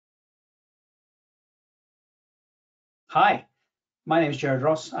Hi, my name is Jerard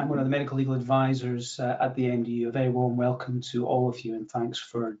Ross. I'm one of the medical legal advisors at the MDU. A very warm welcome to all of you and thanks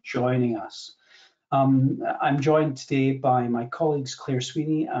for joining us. I'm joined today by my colleagues Claire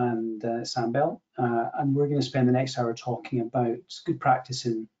Sweeney and Sam Bell, and we're going to spend the next hour talking about good practice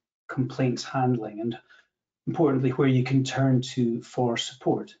in complaints handling and, importantly, where you can turn to for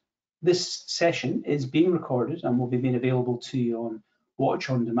support. This session is being recorded and will be made available to you on Watch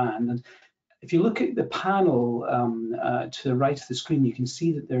on Demand. And if you look at the panel to the right of the screen, you can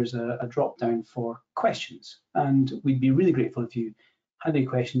see that there's a drop down for questions, and we'd be really grateful if you had any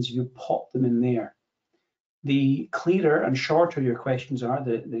questions, if you pop them in there. The clearer and shorter your questions are,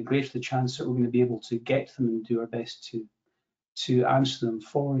 the greater the chance that we're going to be able to get them and do our best to answer them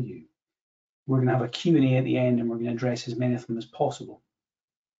for you. We're going to have a Q&A at the end, and we're going to address as many of them as possible.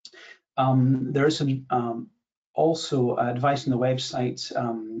 There is some also advice on the website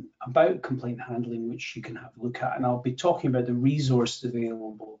about complaint handling, which you can have a look at, and I'll be talking about the resources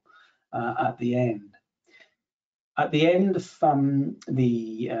available at the end. At the end of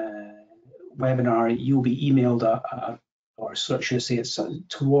the webinar, you'll be emailed or should I say it's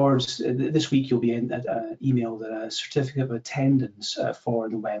towards this week, you'll be emailed a certificate of attendance for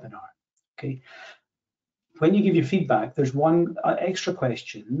the webinar. Okay. When you give your feedback, there's one extra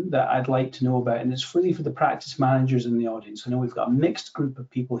question that I'd like to know about, and it's really for the practice managers in the audience. I know we've got a mixed group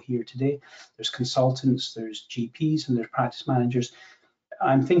of people here today. There's consultants, there's GPs, and there's practice managers.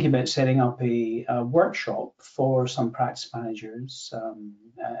 I'm thinking about setting up a workshop for some practice managers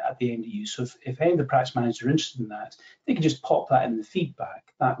at the MDU. So if any of the practice managers are interested in that, they can just pop that in the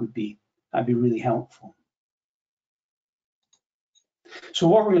feedback. That'd be really helpful. So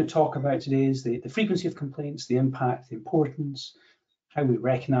what we're going to talk about today is the frequency of complaints, the impact, the importance, how we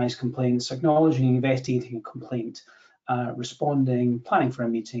recognise complaints, acknowledging and investigating a complaint, responding, planning for a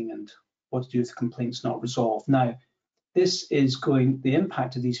meeting, and what to do if the complaint's not resolved. Now, the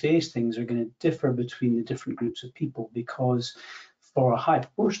impact of these various things are going to differ between the different groups of people, because for a high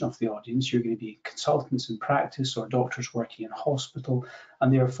proportion of the audience, you're going to be consultants in practice or doctors working in hospital,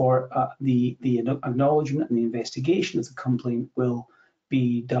 and therefore the acknowledgement and the investigation of the complaint will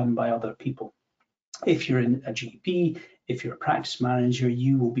be done by other people. If you're in a GP, if you're a practice manager,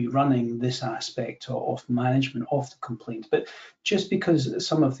 you will be running this aspect of management of the complaint. But just because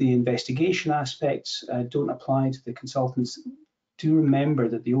some of the investigation aspects don't apply to the consultants, do remember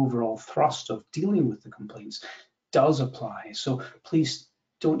that the overall thrust of dealing with the complaints does apply. So please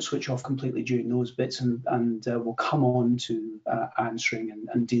don't switch off completely during those bits, and we'll come on to answering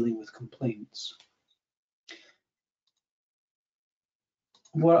and dealing with complaints.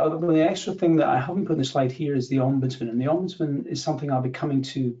 Well, the extra thing that I haven't put in the slide here is the Ombudsman, and the Ombudsman is something I'll be coming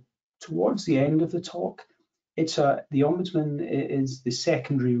to towards the end of the talk. The Ombudsman is the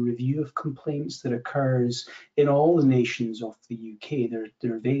secondary review of complaints that occurs in all the nations of the UK.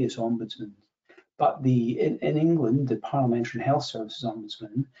 There are various ombudsmen, but in England, the Parliamentary and Health Services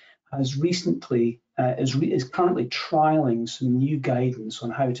Ombudsman has recently is currently trialling some new guidance on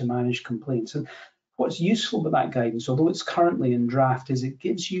how to manage complaints. And what's useful about that guidance, although it's currently in draft, is it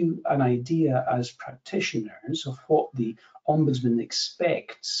gives you an idea as practitioners of what the Ombudsman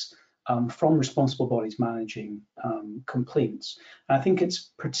expects from responsible bodies managing complaints. And I think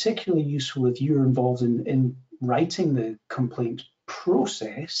it's particularly useful if you're involved in writing the complaint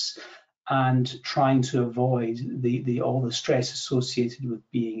process and trying to avoid all the stress associated with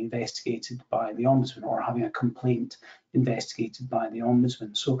being investigated by the Ombudsman or having a complaint investigated by the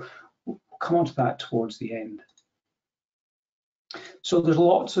Ombudsman. So we'll come on to that towards the end. So there's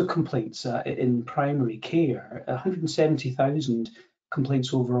lots of complaints in primary care, 170,000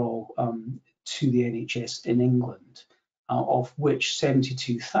 complaints overall to the NHS in England, of which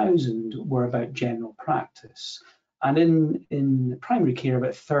 72,000 were about general practice. And in primary care,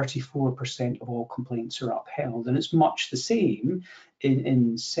 about 34% of all complaints are upheld, and it's much the same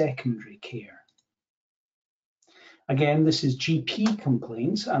in secondary care. Again, this is GP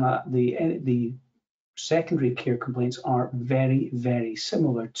complaints, and the secondary care complaints are very, very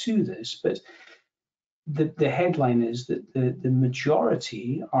similar to this, but the headline is that the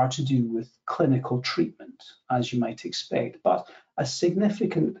majority are to do with clinical treatment, as you might expect, but a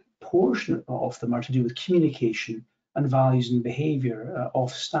significant portion of them are to do with communication and values and behaviour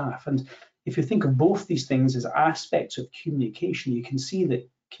of staff. And if you think of both these things as aspects of communication, you can see that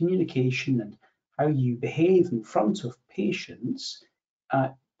communication and how you behave in front of patients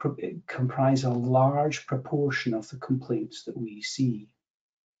comprise a large proportion of the complaints that we see.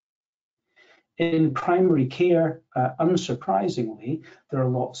 In primary care, unsurprisingly, there are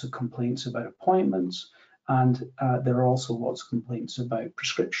lots of complaints about appointments, and there are also lots of complaints about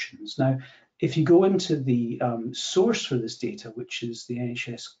prescriptions. Now, If you go into the source for this data, which is the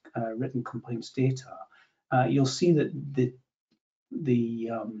NHS written complaints data, you'll see that the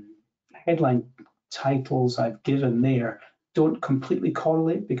headline titles I've given there don't completely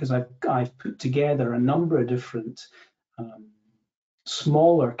correlate, because I've put together a number of different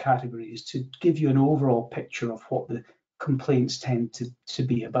smaller categories to give you an overall picture of what the complaints tend to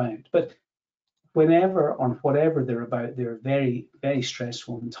be about. But whenever, on whatever they're about, they're very, very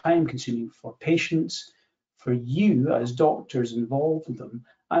stressful and time consuming for patients, for you as doctors involved in them,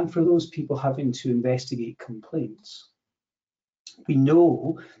 and for those people having to investigate complaints. We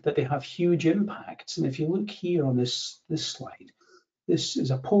know that they have huge impacts. And if you look here on this slide, this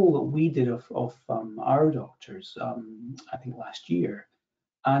is a poll that we did of our doctors, I think last year.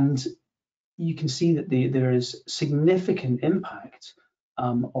 And you can see that there is significant impact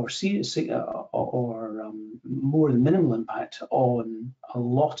or more than minimal impact on a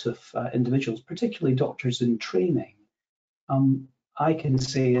lot of individuals, particularly doctors in training. I can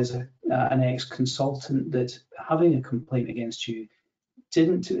say as an ex-consultant that having a complaint against you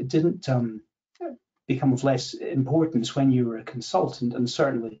didn't become of less importance when you were a consultant, and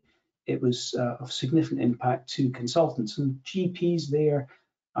certainly it was of significant impact to consultants. And GPs there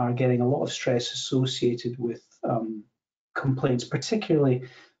are getting a lot of stress associated with complaints, particularly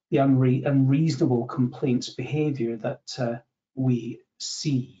the unreasonable complaints behaviour that we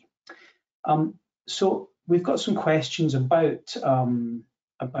see. So we've got some questions about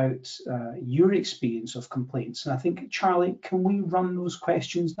your experience of complaints, and I think, Charlie, can we run those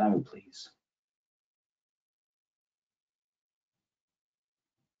questions now, please?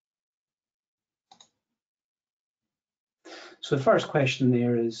 So the first question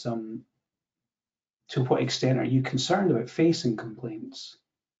there is, to what extent are you concerned about facing complaints?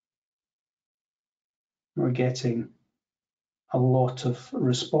 We're getting a lot of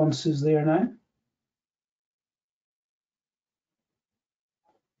responses there now.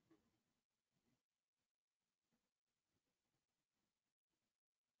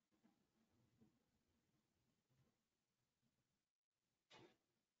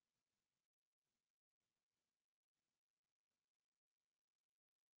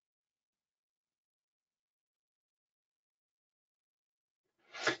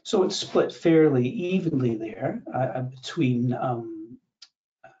 So it's split fairly evenly there between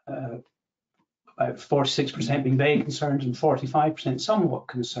about 46% being very concerned and 45% somewhat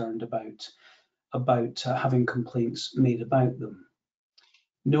concerned about having complaints made about them.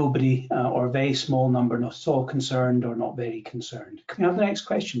 Nobody or a very small number not at all concerned or not very concerned. Can we have the next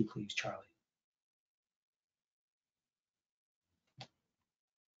question, please, Charlie?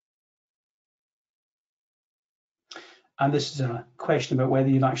 And this is a question about whether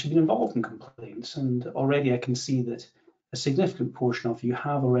you've actually been involved in complaints. And already I can see that a significant portion of you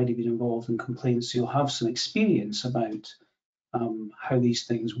have already been involved in complaints. So you'll have some experience about how these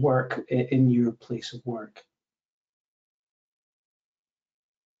things work in your place of work.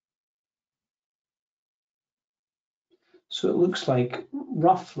 So it looks like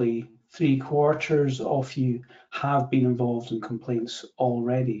roughly 3/4 of you have been involved in complaints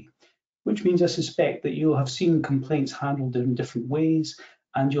already, which means I suspect that you'll have seen complaints handled in different ways,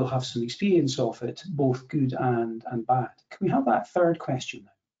 and you'll have some experience of it, both good and bad. Can we have that third question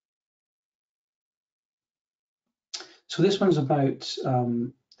now? So this one's about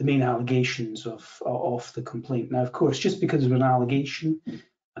the main allegations of the complaint. Now, of course, just because of an allegation,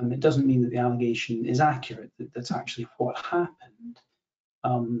 it doesn't mean that the allegation is accurate, that that's actually what happened.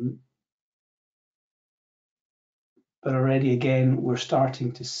 But already, again, we're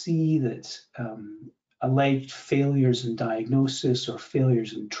starting to see that alleged failures in diagnosis or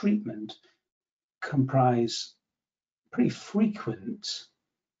failures in treatment comprise pretty frequent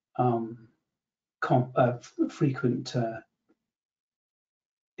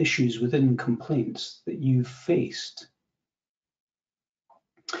issues within complaints that you've faced.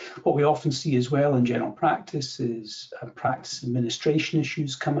 What we often see as well in general practice is practice administration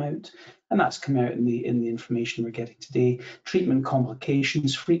issues come out, and that's come out in the information we're getting today. Treatment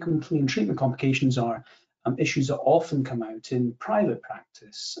complications frequently, and treatment complications are issues that often come out in private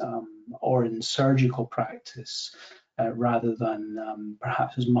practice or in surgical practice rather than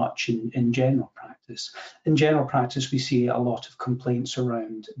perhaps as much in general practice. In general practice, we see a lot of complaints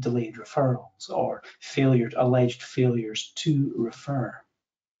around delayed referrals or alleged failures to refer.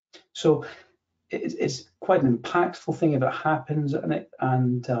 So it's quite an impactful thing if it happens, and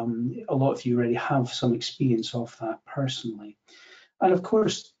a lot of you already have some experience of that personally. And of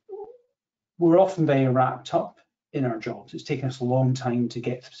course, we're often very wrapped up in our jobs. It's taken us a long time to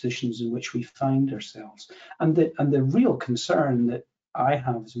get to positions in which we find ourselves. And the real concern that I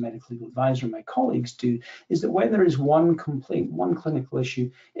have as a medical legal advisor and my colleagues do is that when there is one complaint, one clinical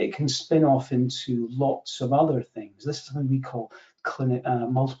issue, it can spin off into lots of other things. This is something we call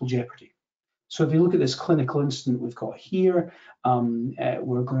multiple jeopardy. So if you look at this clinical incident we've got here,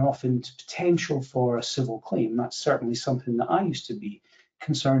 we're going off into potential for a civil claim. That's certainly something that I used to be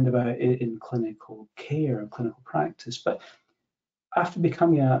concerned about in clinical care and clinical practice. But after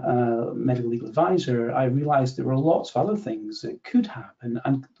becoming a medical legal advisor, I realized there were lots of other things that could happen,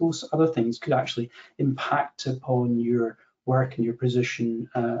 and those other things could actually impact upon your work and your position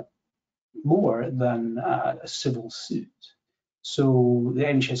more than a civil suit. So the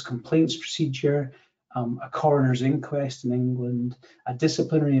NHS complaints procedure, a coroner's inquest in England, a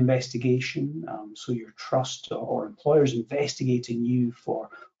disciplinary investigation, so your trust or employers investigating you for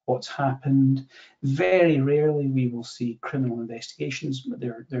what's happened. Very rarely we will see criminal investigations, but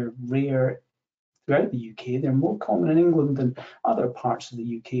they're rare throughout the UK. They're more common in England than other parts of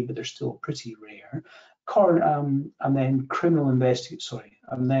the UK, but they're still pretty rare. And then criminal investigation,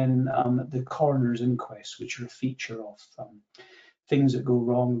 and then the coroner's inquest, which are a feature of things that go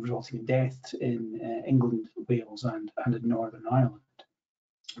wrong resulting in death in England, Wales, and in Northern Ireland.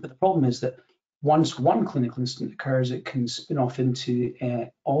 But the problem is that once one clinical incident occurs, it can spin off into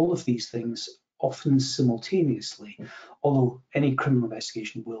all of these things, often simultaneously, although any criminal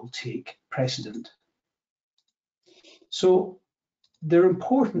investigation will take precedent. So they're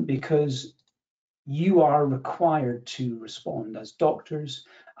important because you are required to respond as doctors,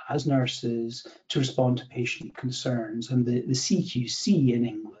 as nurses, to respond to patient concerns. And the CQC in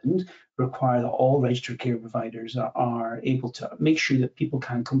England require that all registered care providers are able to make sure that people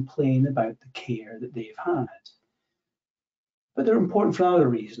can complain about the care that they've had. But they're important for another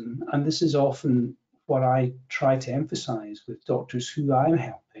reason, and this is often what I try to emphasize with doctors who I'm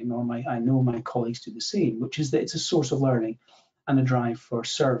helping, or I know my colleagues do the same, which is that it's a source of learning and a drive for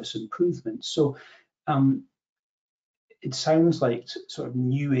service improvement. So it sounds like sort of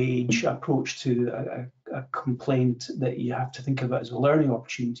new age approach to a complaint that you have to think about as a learning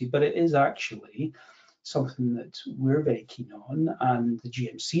opportunity, but it is actually something that we're very keen on, and the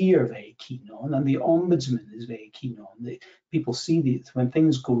GMC are very keen on, and the Ombudsman is very keen on. That people see that when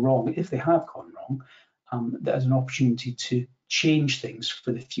things go wrong, if they have gone wrong, that as an opportunity to change things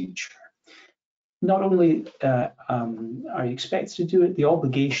for the future. Not only are you expected to do it, the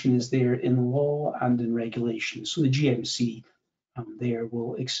obligation is there in law and in regulation. So the GMC there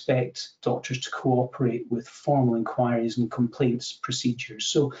will expect doctors to cooperate with formal inquiries and complaints procedures.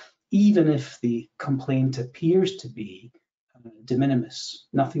 So even if the complaint appears to be de minimis,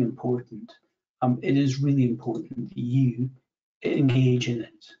 nothing important, it is really important that you engage in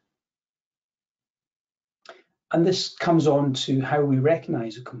it. And this comes on to how we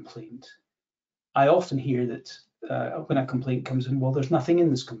recognize a complaint. I often hear that when a complaint comes in, well, there's nothing in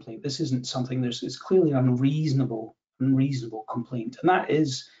this complaint. This isn't something, it's clearly an unreasonable complaint. And that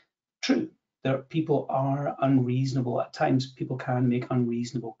is true. People are unreasonable at times. People can make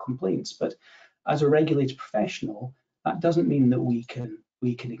unreasonable complaints, but as a regulated professional, that doesn't mean that we can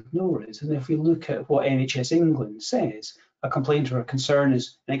ignore it. And if we look at what NHS England says, a complaint or a concern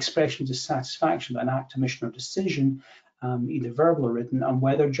is an expression of dissatisfaction by an act, omission, or decision, either verbal or written, and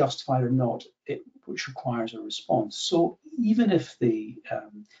whether justified or not, which requires a response. So even if the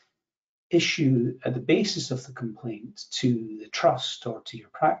issue at the basis of the complaint to the trust or to your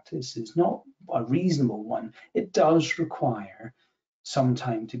practice is not a reasonable one, it does require some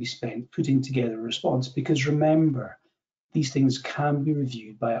time to be spent putting together a response, because remember, these things can be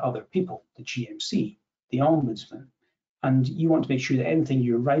reviewed by other people, the GMC, the Ombudsman, and you want to make sure that anything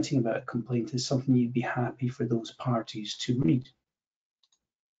you're writing about a complaint is something you'd be happy for those parties to read.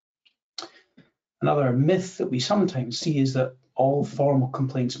 Another myth that we sometimes see is that all formal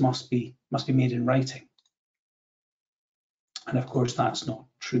complaints must be made in writing. And of course, that's not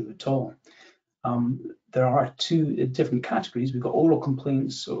true at all. There are two different categories. We've got oral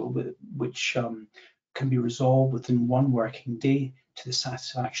complaints, which can be resolved within one working day to the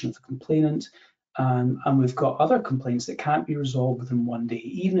satisfaction of the complainant. And we've got other complaints that can't be resolved within one day.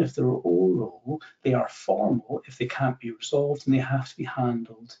 Even if they're oral, they are formal if they can't be resolved, and they have to be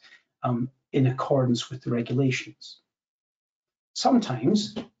handled in accordance with the regulations.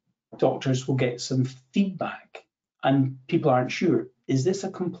 Sometimes doctors will get some feedback and people aren't sure, is this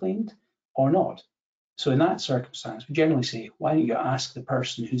a complaint or not? So in that circumstance, we generally say, why don't you ask the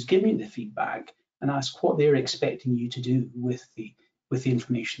person who's giving you the feedback and ask what they're expecting you to do with the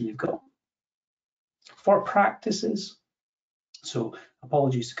information they've got. For practices, so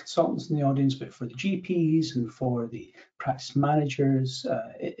apologies to consultants in the audience, but for the GPs and for the practice managers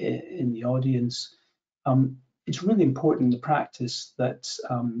in the audience, it's really important in the practice that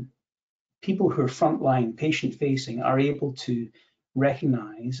people who are frontline, patient-facing, are able to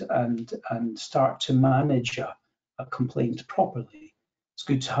recognise and start to manage a complaint properly. It's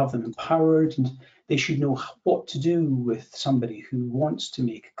good to have them empowered, and they should know what to do with somebody who wants to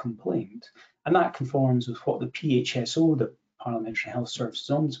make a complaint. And that conforms with what the PHSO, the Parliamentary Health Services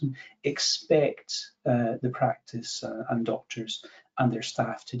Ombudsman, expect the practice and doctors and their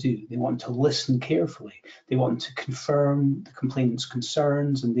staff to do. They want to listen carefully. They want to confirm the complainant's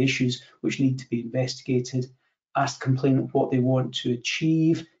concerns and the issues which need to be investigated, ask the complainant what they want to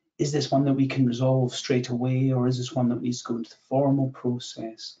achieve. Is this one that we can resolve straight away, or is this one that needs to go into the formal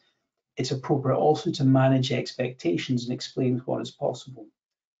process? It's appropriate also to manage expectations and explain what is possible.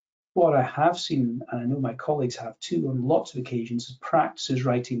 What I have seen, and I know my colleagues have too on lots of occasions, is practices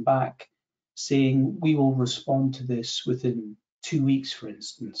writing back saying, we will respond to this within 2 weeks, for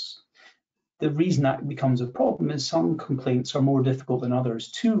instance. The reason that becomes a problem is some complaints are more difficult than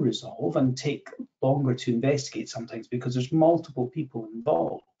others to resolve and take longer to investigate sometimes because there's multiple people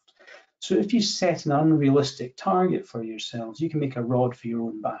involved. So if you set an unrealistic target for yourselves, you can make a rod for your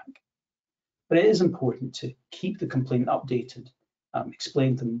own back. But it is important to keep the complainant updated,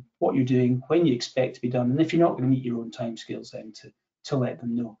 explain to them what you're doing, when you expect to be done, and if you're not going to meet your own timescales, then to let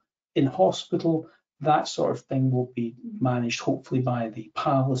them know. In hospital, that sort of thing will be managed hopefully by the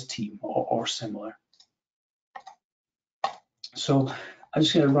PALS team or similar. So I'm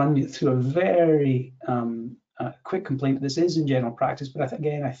just going to run you through a very quick complaint. This is in general practice, but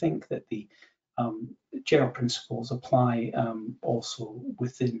again, I think that the general principles apply also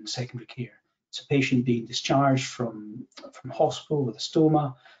within secondary care. It's a patient being discharged from hospital with a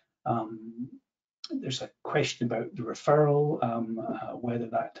stoma. There's a question about the referral, whether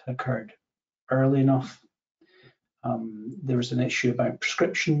that occurred early enough. There was an issue about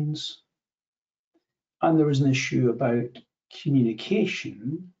prescriptions, and there was an issue about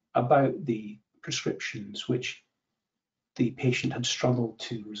communication about the prescriptions which the patient had struggled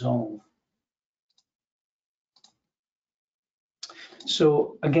to resolve.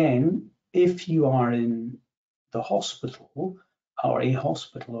 So again, if you are in the hospital or a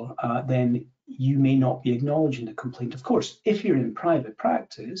hospital, then you may not be acknowledging the complaint. Of course, if you're in private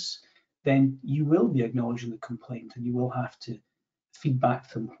practice, then you will be acknowledging the complaint and you will have to feed back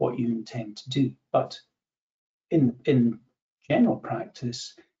to them what you intend to do. But in general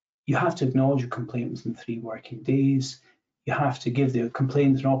practice, you have to acknowledge your complaint within 3 working days. You have to give the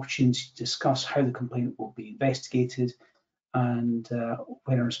complainant an opportunity to discuss how the complaint will be investigated and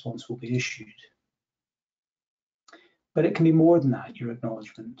when a response will be issued. But it can be more than that, your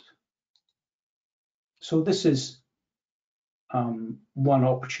acknowledgement. So this is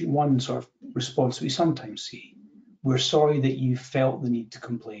one sort of response we sometimes see. We're sorry that you felt the need to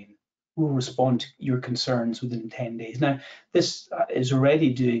complain. We'll respond to your concerns within 10 days. Now, this is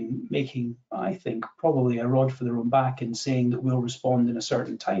already making, I think, probably a rod for their own back in saying that we'll respond in a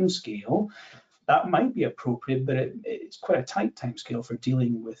certain time scale. That might be appropriate, but it's quite a tight time scale for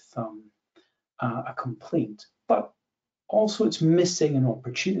dealing with a complaint. But also it's missing an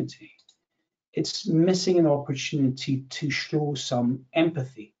opportunity. It's missing an opportunity to show some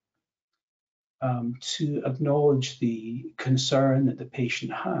empathy, to acknowledge the concern that the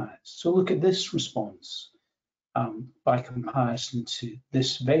patient has. So look at this response by comparison to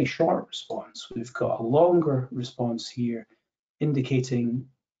this very short response. We've got a longer response here indicating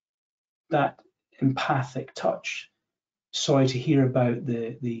that empathic touch. Sorry to hear about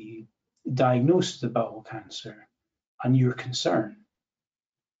the diagnosis of bowel cancer and your concern.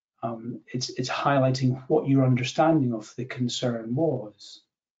 It's highlighting what your understanding of the concern was.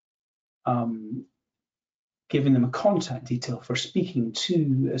 Giving them a contact detail for speaking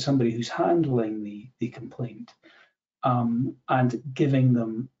to somebody who's handling the complaint, and giving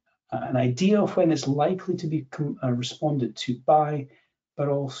them an idea of when it's likely to be responded to by, but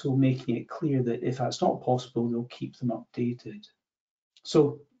also making it clear that if that's not possible, they'll keep them updated.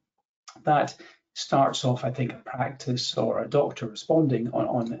 So that starts off, I think, a practice or a doctor responding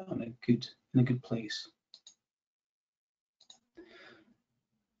in a good place.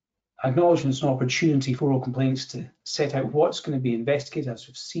 Acknowledgement is an opportunity for all complaints to set out what's going to be investigated, as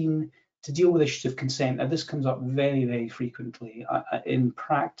we've seen, to deal with issues of consent. Now, this comes up very, very frequently in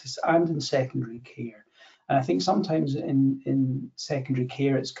practice and in secondary care. And I think sometimes in secondary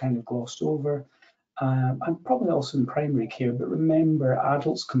care, it's kind of glossed over, and probably also in primary care. But remember,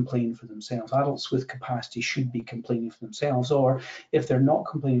 adults complain for themselves. Adults with capacity should be complaining for themselves, or if they're not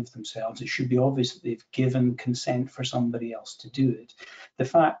complaining for themselves, it should be obvious that they've given consent for somebody else to do it. The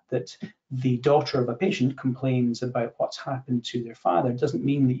fact that the daughter of a patient complains about what's happened to their father doesn't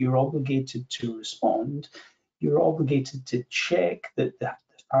mean that you're obligated to respond. you're obligated to check that the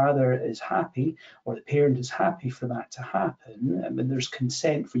father is happy or the parent is happy for that to happen, and there's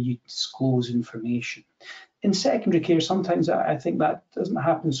consent for you to disclose information. In secondary care, sometimes I think that doesn't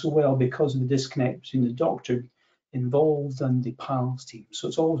happen so well because of the disconnect between the doctor involved and the PALS team. So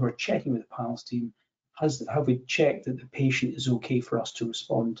it's always worth checking with the PALS team. Have we checked that the patient is okay for us to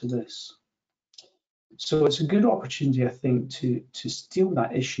respond to this? So it's a good opportunity, I think, to deal with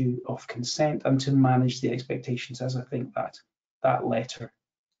that issue of consent and to manage the expectations, as I think that letter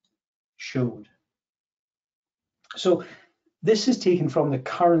showed. So this is taken from the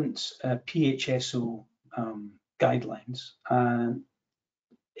current PHSO guidelines. And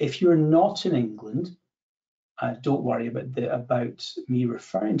if you're not in England, don't worry about me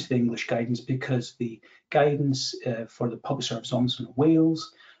referring to the English guidance, because the guidance for the Public Service Ombudsman of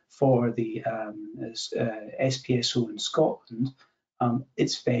Wales, for the SPSO in Scotland,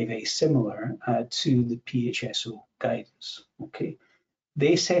 it's very, very similar to the PHSO guidance. Okay,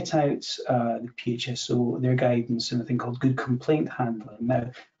 they set out the PHSO, their guidance, in a thing called good complaint handling.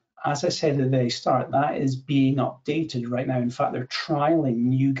 Now, as I said at the very start, that is being updated right now. In fact, they're trialing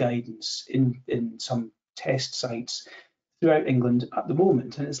new guidance in some test sites throughout England at the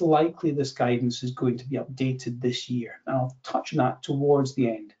moment, and it's likely this guidance is going to be updated this year. And I'll touch on that towards the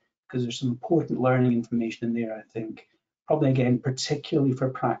end, because there's some important learning information in there, I think, probably again, particularly for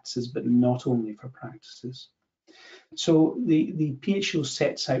practices, but not only for practices. So the PHO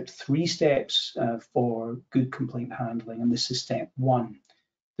sets out 3 steps for good complaint handling, and this is step 1.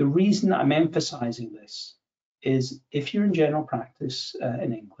 The reason that I'm emphasizing this is if you're in general practice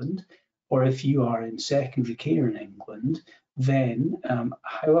in England, or if you are in secondary care in England, then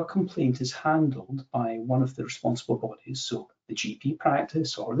how a complaint is handled by one of the responsible bodies, so the GP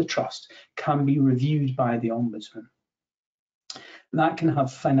practice or the trust, can be reviewed by the Ombudsman. That can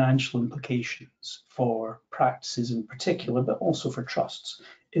have financial implications for practices in particular, but also for trusts,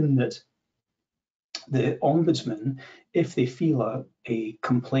 in that the Ombudsman, if they feel a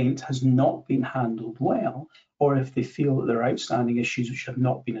complaint has not been handled well, or if they feel that there are outstanding issues which have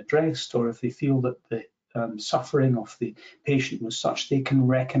not been addressed, or if they feel that the suffering of the patient was such, they can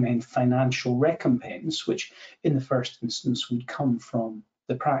recommend financial recompense, which in the first instance would come from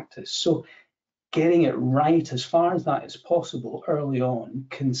the practice. So getting it right as far as that is possible early on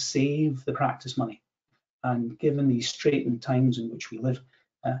can save the practice money. And given these straitened times in which we live,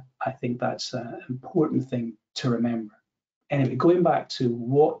 I think that's an important thing to remember. Anyway, going back to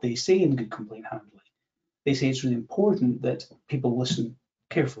what they say in good complaint handling, they say it's really important that people listen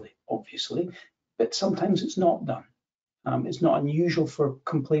carefully, obviously, but sometimes it's not done. It's not unusual for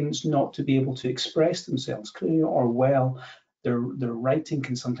complainants not to be able to express themselves clearly or well. Their writing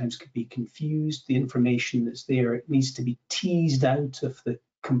can sometimes be confused. The information that's there needs to be teased out of the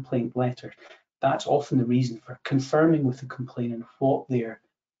complaint letter. That's often the reason for confirming with the complainant what their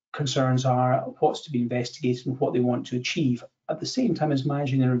concerns are, what's to be investigated, and what they want to achieve, at the same time as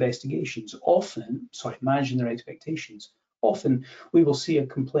managing their investigations. Managing their expectations. Often we will see a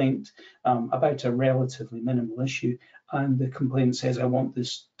complaint about a relatively minimal issue, and the complainant says, I want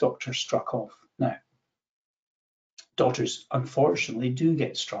this doctor struck off. Now, doctors unfortunately do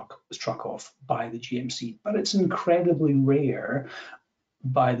get struck off by the GMC, but it's incredibly rare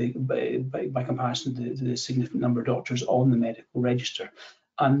by comparison to the significant number of doctors on the medical register.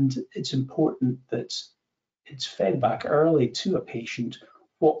 And it's important that it's fed back early to a patient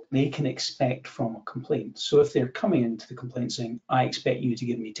what they can expect from a complaint. So if they're coming into the complaint saying, I expect you to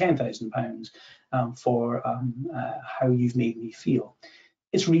give me £10,000 for how you've made me feel,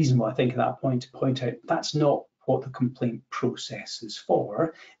 it's reasonable, I think, at that point to point out that's not what the complaint process is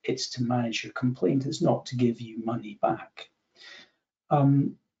for. It's to manage your complaint. It's not to give you money back.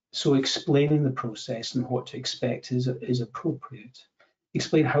 So explaining the process and what to expect is appropriate.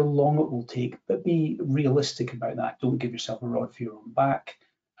 Explain how long it will take, but be realistic about that. Don't give yourself a rod for your own back.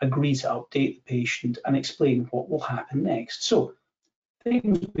 Agree to update the patient and explain what will happen next. So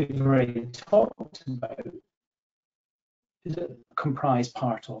things we've already talked about is a comprised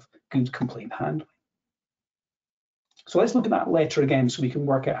part of good complaint handling. So let's look at that letter again so we can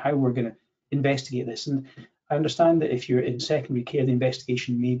work out how we're going to investigate this. And I understand that if you're in secondary care, the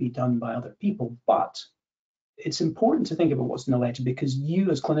investigation may be done by other people, but it's important to think about what's in the letter, because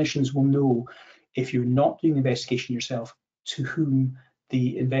you as clinicians will know, if you're not doing the investigation yourself, to whom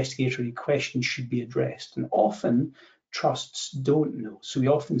the investigatory questions should be addressed. And often trusts don't know. So we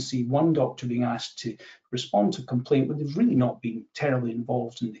often see one doctor being asked to respond to a complaint when they've really not been terribly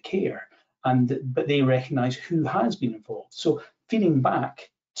involved in the care, but they recognise who has been involved. So feeding back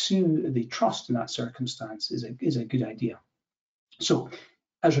to the trust in that circumstance is a good idea. So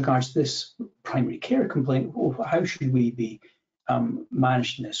as regards this primary care complaint, well, how should we be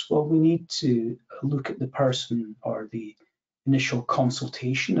managing this? Well, we need to look at the person or the initial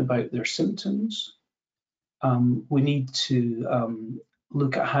consultation about their symptoms. We need to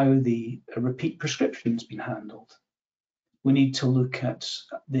look at how the repeat prescription has been handled. We need to look at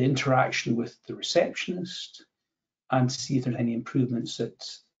the interaction with the receptionist and see if there's any improvements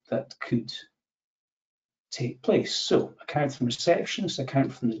that could take place. So account from receptionist,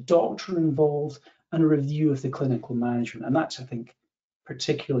 account from the doctor involved, and a review of the clinical management. And that's, I think,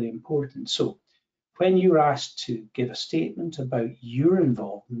 particularly important. So when you're asked to give a statement about your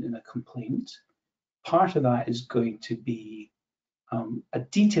involvement in a complaint, part of that is going to be a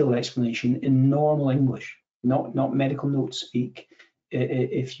detailed explanation in normal English, not medical note speak.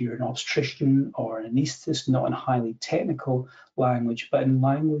 If you're an obstetrician or an anaesthetist, not in highly technical language, but in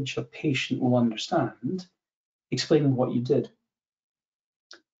language a patient will understand, explaining what you did.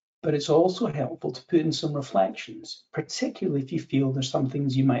 But it's also helpful to put in some reflections, particularly if you feel there's some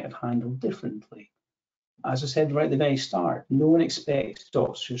things you might have handled differently. As I said right at the very start, no one expects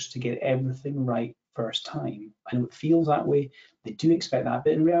doctors to get everything right first time. I know it feels that way, they do expect that,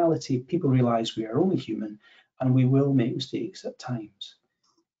 but in reality, people realize we are only human and we will make mistakes at times.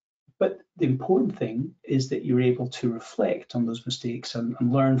 But the important thing is that you're able to reflect on those mistakes and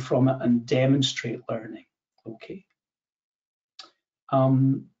learn from it and demonstrate learning, okay?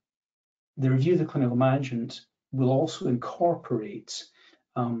 The review of the clinical management will also incorporate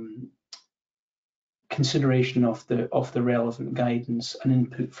consideration of the relevant guidance and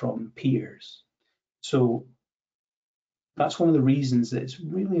input from peers. So that's one of the reasons that it's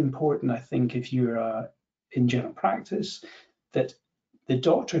really important, I think, if you're in general practice, that the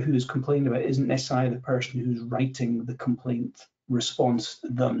doctor who is complaining about isn't necessarily the person who's writing the complaint response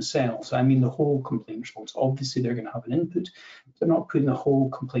themselves. I mean the whole complaint response. Obviously they're going to have an input, they're not putting the whole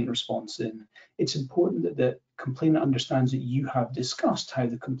complaint response in. It's important that the complainant understands that you have discussed how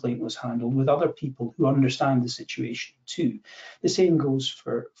the complaint was handled with other people who understand the situation too. The same goes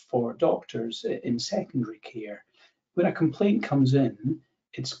for doctors in secondary care. When a complaint comes in,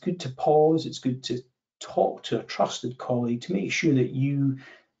 it's good to pause, it's good to talk to a trusted colleague to make sure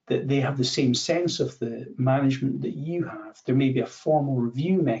that they have the same sense of the management that you have. There may be a formal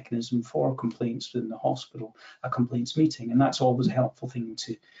review mechanism for complaints within the hospital, a complaints meeting, and that's always a helpful thing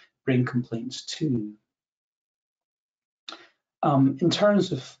to bring complaints to. In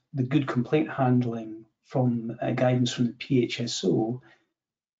terms of the good complaint handling from guidance from the PHSO,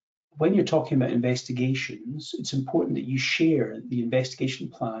 when you're talking about investigations, it's important that you share the investigation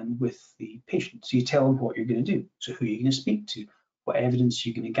plan with the patient. So you tell them what you're going to do. So who are you going to speak to? What evidence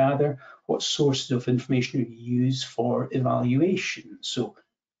you're going to gather? What sources of information are you use for evaluation? So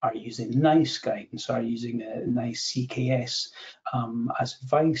are you using NICE guidance? Are you using a NICE CKS as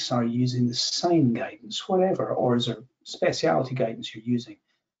advice? Are you using the SIGN guidance? Whatever, or is there specialty guidance you're using?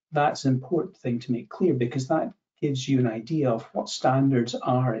 That's an important thing to make clear, because that gives you an idea of what standards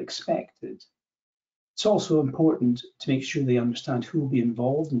are expected. It's also important to make sure they understand who will be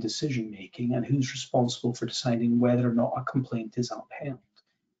involved in decision making and who's responsible for deciding whether or not a complaint is upheld.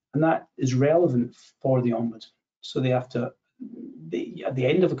 And that is relevant for the Ombudsman. So they have to, at the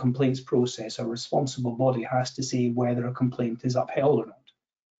end of a complaints process, a responsible body has to say whether a complaint is upheld or not.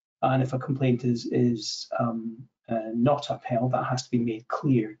 And if a complaint is not upheld, that has to be made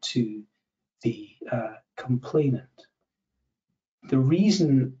clear to the complainant. The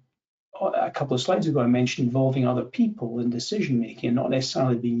reason a couple of slides ago I mentioned involving other people in decision making and not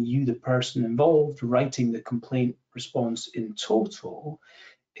necessarily being you, the person involved, writing the complaint response in total,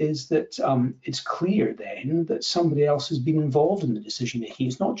 is that it's clear then that somebody else has been involved in the decision making.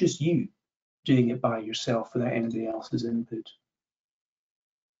 It's not just you doing it by yourself without anybody else's input.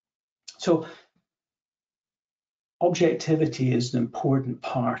 So objectivity is an important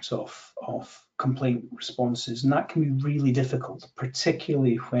part of complaint responses, and that can be really difficult,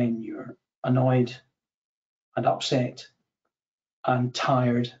 particularly when you're annoyed and upset and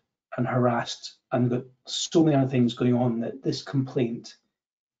tired and harassed and got so many other things going on that this complaint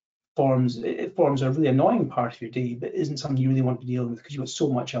forms a really annoying part of your day, but isn't something you really want to be dealing with because you've got so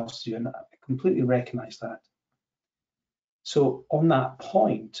much else to do, and I completely recognize that. So on that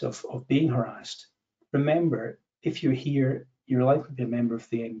point of being harassed, remember, if you're here, you're likely to be a member of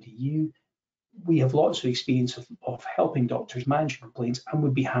the MDU. We have lots of experience of helping doctors manage complaints and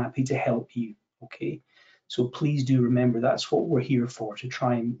would be happy to help you, okay? So please do remember that's what we're here for, to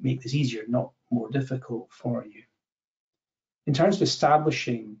try and make this easier, not more difficult for you. In terms of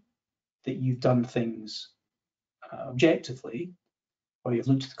establishing that you've done things objectively, or you've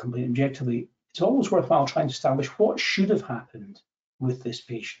looked at the complaint objectively, it's always worthwhile trying to establish what should have happened with this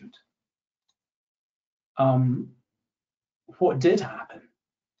patient? What did happen?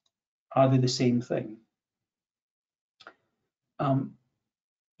 Are they the same thing?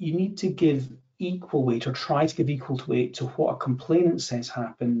 You need to give equal weight, or try to give equal weight, to what a complainant says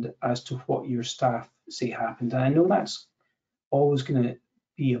happened as to what your staff say happened. And I know that's always going to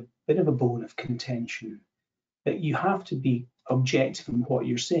be a bit of a bone of contention, that you have to be objective in what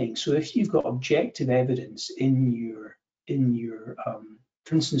you're saying. So if you've got objective evidence in your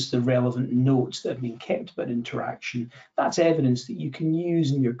for instance, the relevant notes that have been kept about interaction, that's evidence that you can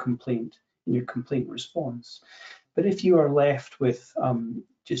use in your complaint response. But if you are left with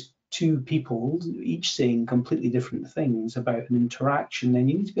just two people each saying completely different things about an interaction, then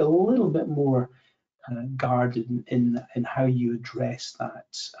you need to be a little bit more guarded in how you address that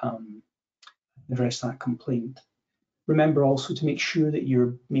complaint. Remember also to make sure that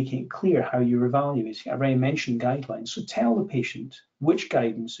you're making it clear how you're evaluating. I already mentioned guidelines, so tell the patient which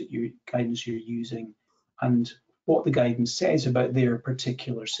guidance you're using and what the guidance says about their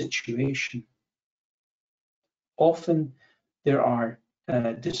particular situation. Often there are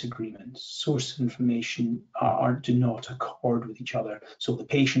disagreements. Source of information do not accord with each other. So the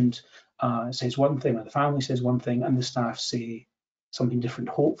patient says one thing, or the family says one thing, and the staff say something different.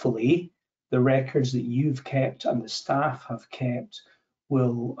 Hopefully, the records that you've kept and the staff have kept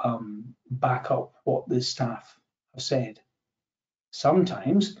will back up what the staff have said.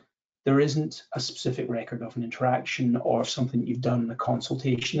 Sometimes there isn't a specific record of an interaction or something you've done in a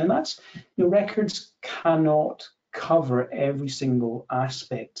consultation, and that's, records cannot cover every single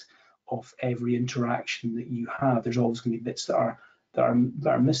aspect of every interaction that you have. There's always going to be bits that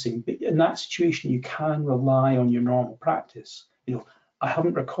are missing, but in that situation you can rely on your normal practice. I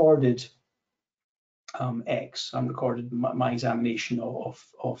haven't recorded X. I recorded my examination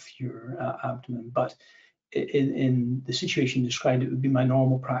of your abdomen, but in the situation described, it would be my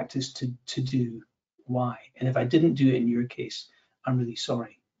normal practice to do Y. And if I didn't do it in your case, I'm really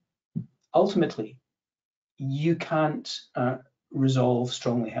sorry. Ultimately, you can't resolve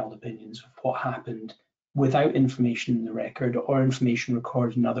strongly held opinions of what happened without information in the record or information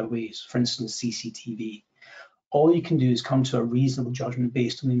recorded in other ways, for instance, CCTV. All you can do is come to a reasonable judgment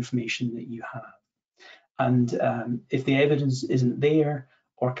based on the information that you have. And if the evidence isn't there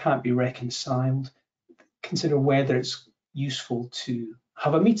or can't be reconciled, consider whether it's useful to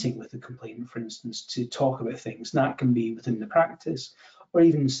have a meeting with the complainant, for instance, to talk about things. And that can be within the practice or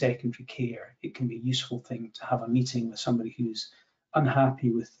even secondary care. It can be a useful thing to have a meeting with somebody who's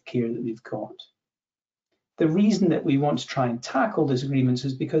unhappy with the care that they've got. The reason that we want to try and tackle disagreements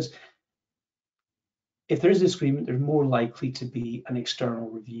is because if there is a disagreement, there's more likely to be an external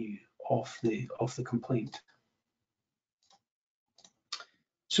review of the complaint.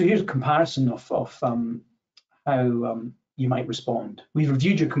 So here's a comparison of how you might respond. We've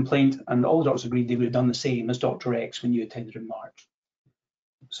reviewed your complaint and all the doctors agreed they would have done the same as Dr. X when you attended in March.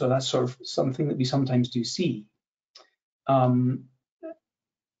 So that's sort of something that we sometimes do see.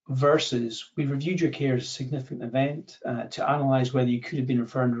 Versus, we reviewed your care as a significant event to analyse whether you could have been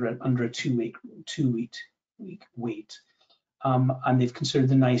referred under a two-week wait. And they've considered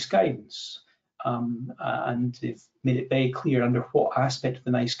the NICE guidance. And they've made it very clear under what aspect of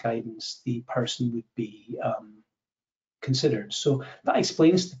the NICE guidance the person would be considered. So that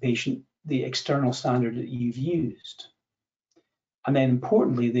explains to the patient the external standard that you've used. And then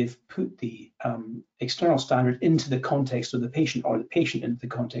importantly, they've put the external standard into the context of the patient, or the patient into the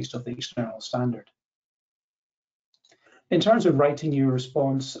context of the external standard. In terms of writing your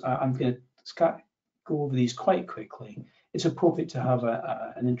response, I'm going to go over these quite quickly. It's appropriate to have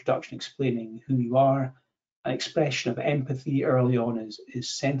an introduction explaining who you are. An expression of empathy early on is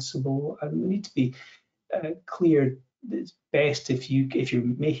sensible, and we need to be clear. It's best if you're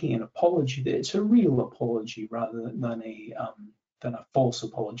making an apology that it's a real apology rather than a false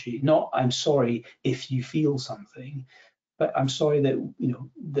apology. Not I'm sorry if you feel something, but I'm sorry that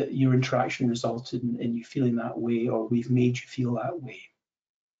that your interaction resulted in you feeling that way, or we've made you feel that way.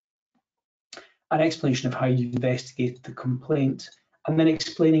 An explanation of how you investigated the complaint, and then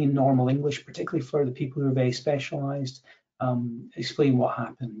explaining in normal English, particularly for the people who are very specialised, explain what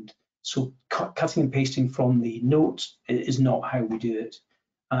happened. So cutting and pasting from the notes is not how we do it,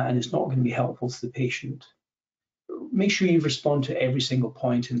 and it's not going to be helpful to the patient. Make sure you respond to every single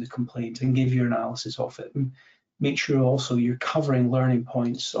point in the complaint and give your analysis of it. And make sure also you're covering learning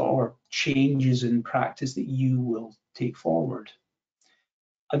points or changes in practice that you will take forward.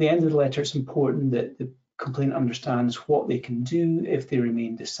 At the end of the letter, it's important that the complainant understands what they can do if they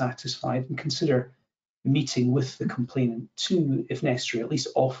remain dissatisfied, and consider meeting with the complainant to, if necessary, at least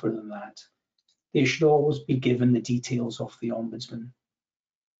offer them that. They should always be given the details of the Ombudsman.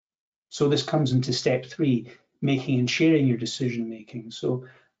 So this comes into step 3, making and sharing your decision making. So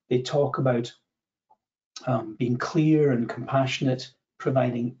they talk about being clear and compassionate,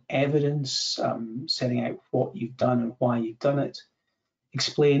 providing evidence, setting out what you've done and why you've done it,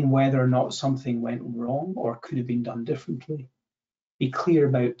 explain whether or not something went wrong or could have been done differently, be clear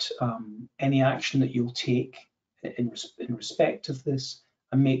about any action that you'll take in respect of this,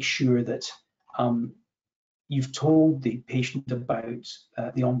 and make sure that you've told the patient about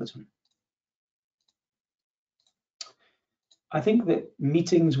the Ombudsman. I think that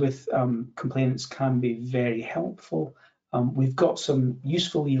meetings with complainants can be very helpful. We've got some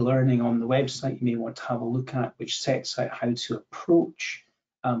useful e-learning on the website you may want to have a look at, which sets out how to approach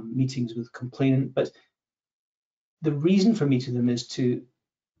meetings with complainant. But the reason for meeting them is to,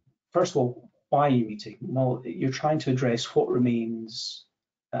 first of all, why are you meeting? Well, you're trying to address what remains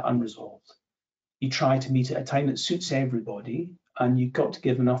unresolved. You try to meet at a time that suits everybody, and you've got to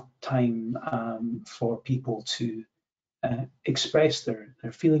give enough time for people to express their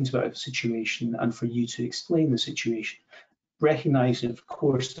feelings about a situation and for you to explain the situation. Recognizing, of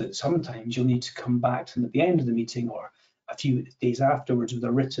course, that sometimes you'll need to come back to them at the end of the meeting or a few days afterwards with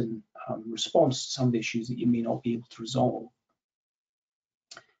a written response to some of the issues that you may not be able to resolve.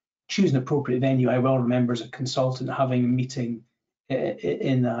 Choose an appropriate venue. I well remember as a consultant having a meeting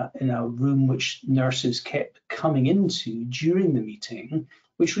in a room which nurses kept coming into during the meeting,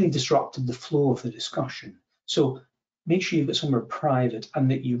 which really disrupted the flow of the discussion. So make sure you've got somewhere private, and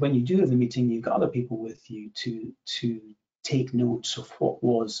that you, when you do have the meeting, you've got other people with you to take notes of what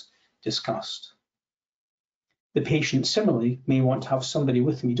was discussed. The patient similarly may want to have somebody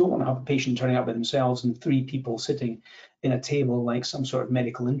with them. You don't want to have a patient turning up by themselves and 3 people sitting in a table like some sort of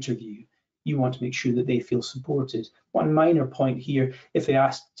medical interview. You want to make sure that they feel supported. One minor point here, if they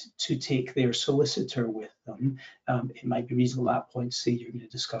asked to take their solicitor with them, it might be reasonable at that point to say you're going to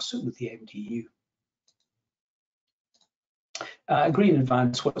discuss it with the MDU. Agree in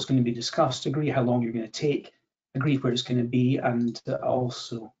advance what's going to be discussed, agree how long you're going to take, agree where it's going to be, and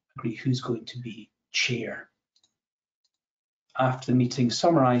also agree who's going to be chair. After the meeting,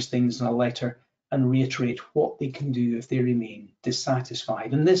 summarise things in a letter and reiterate what they can do if they remain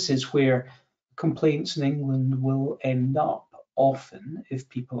dissatisfied. And this is where complaints in England will end up often if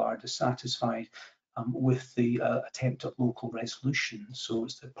people are dissatisfied with the attempt at local resolution. So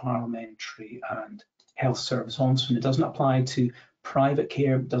it's the Parliamentary and Health Service Ombudsman. It doesn't apply to private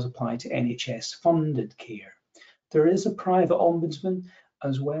care, it does apply to NHS funded care. There is a private ombudsman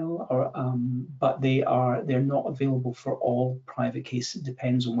as well, but they're not available for all private cases. It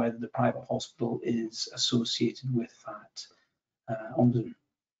depends on whether the private hospital is associated with that ombudsman.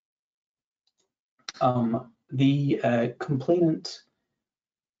 The complaint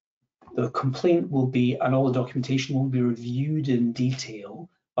will be, and all the documentation will be reviewed in detail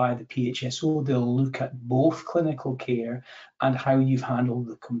by the PHSO. They'll look at both clinical care and how you've handled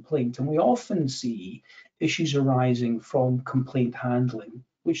the complaint. And we often see issues arising from complaint handling,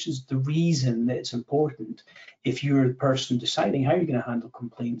 which is the reason that it's important, if you're the person deciding how you're going to handle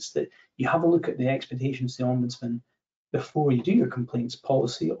complaints, that you have a look at the expectations of the Ombudsman before you do your complaints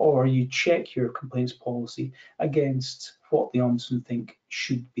policy, or you check your complaints policy against what the Ombudsman think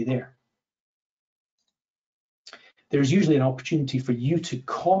should be there. There's usually an opportunity for you to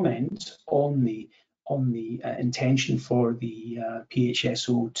comment on the intention for the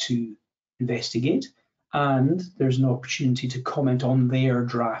PHSO to investigate, and there's an opportunity to comment on their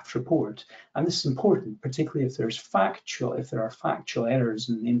draft report. And this is important, particularly if there are factual errors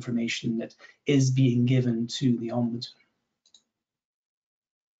in the information that is being given to the Ombudsman.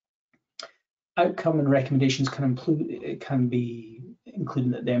 Outcome and recommendations can be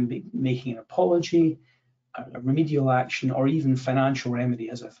including them making an apology, a remedial action, or even financial remedy,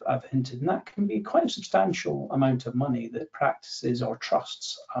 as I've hinted, and that can be quite a substantial amount of money that practices or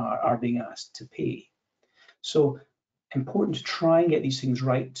trusts are being asked to pay. So important to try and get these things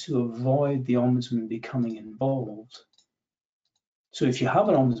right to avoid the Ombudsman becoming involved. So if you have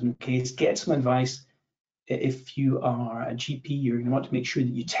an Ombudsman case, get some advice. If you are a GP, you're going to want to make sure that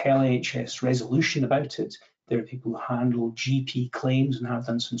you tell NHS resolution about it. There are people who handle GP claims and have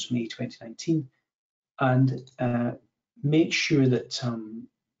done since May 2019. And make sure that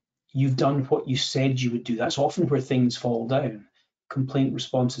you've done what you said you would do. That's often where things fall down. Complaint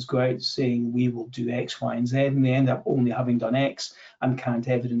responses go out saying we will do X, Y, and Z, and they end up only having done X and can't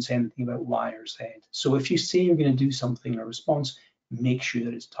evidence anything about Y or Z. So if you say you're going to do something in a response, make sure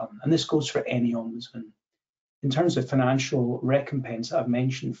that it's done. And this goes for any Ombudsman. In terms of financial recompense that I've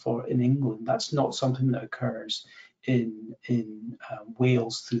mentioned in England, that's not something that occurs in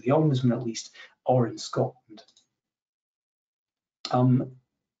Wales through the Ombudsman at least, or in Scotland.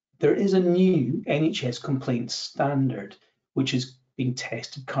 There is a new NHS complaints standard which is being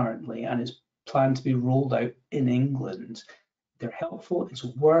tested currently and is planned to be rolled out in England. They're helpful. It's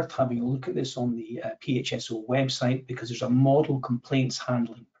worth having a look at this on the PHSO website because there's a model complaints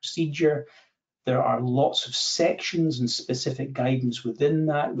handling procedure. There are lots of sections and specific guidance within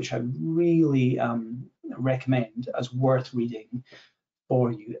that, which I really recommend as worth reading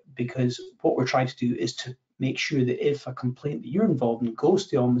for you, because what we're trying to do is to make sure that if a complaint that you're involved in goes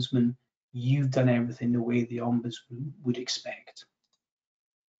to the Ombudsman, you've done everything the way the Ombudsman would expect.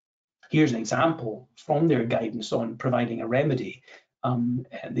 Here's an example from their guidance on providing a remedy.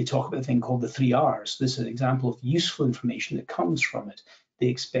 They talk about a thing called the 3 R's. This is an example of useful information that comes from it. They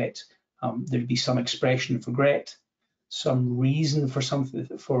expect there to be some expression of regret, some reason for something,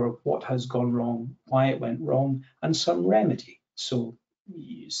 for what has gone wrong, why it went wrong, and some remedy. So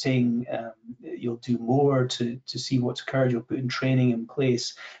saying you'll do more to see what's occurred, you'll put in training in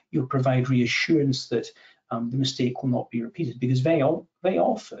place, you'll provide reassurance that the mistake will not be repeated, because very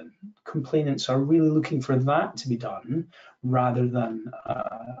often complainants are really looking for that to be done rather than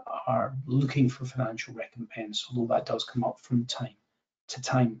are looking for financial recompense, although that does come up from time to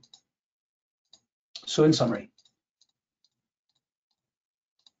time. So in summary,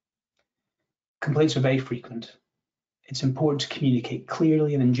 complaints are very frequent. It's important to communicate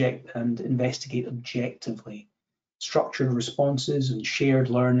clearly and investigate objectively. Structured responses and shared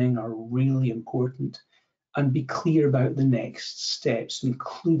learning are really important, and be clear about the next steps,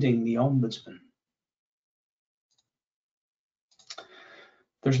 including the Ombudsman.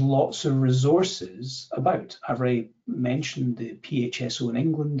 There's lots of resources about. I've already mentioned the PHSO in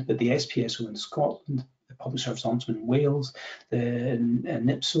England, but the SPSO in Scotland, the Public Service Ombudsman in Wales, the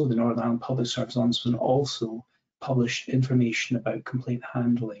NIPSO, the Northern Ireland Public Service Ombudsman, also published information about complaint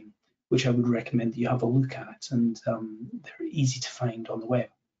handling, which I would recommend that you have a look at, and they're easy to find on the web.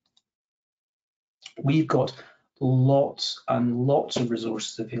 We've got lots and lots of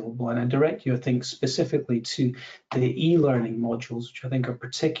resources available, and I direct you, I think, specifically to the e-learning modules, which I think are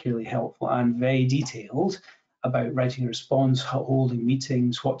particularly helpful and very detailed about writing a response, holding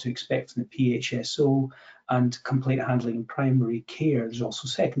meetings, what to expect from the PHSO, and complaint handling in primary care. There's also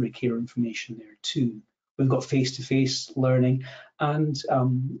secondary care information there too. We've got face-to-face learning, and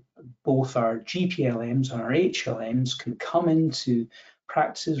both our GPLMs and our HLMs can come into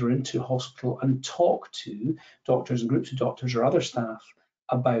practices or into hospital and talk to doctors and groups of doctors or other staff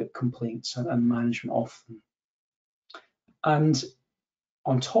about complaints and management of them. And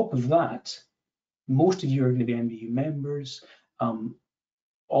on top of that, most of you are going to be MDU members.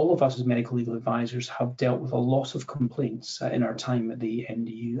 All of us as medical legal advisors have dealt with a lot of complaints in our time at the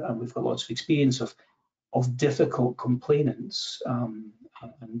MDU, and we've got lots of experience of difficult complainants and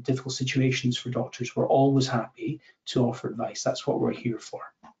difficult situations for doctors. We're always happy to offer advice. That's what we're here for.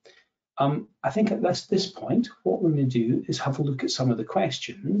 I think at this point, what we're going to do is have a look at some of the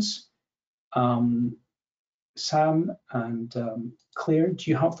questions. Sam and Claire, do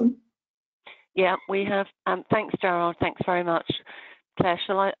you have them? Yeah, we have. Thanks, Gerard. Thanks very much. Claire,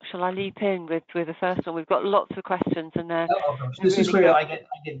 shall I leap in with the first one? We've got lots of questions, and this is where I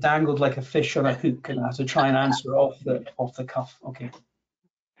get dangled like a fish on a hook, and I have to try and answer off the cuff. Okay.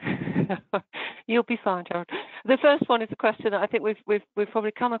 You'll be fine, Gerard. The first one is a question that I think we've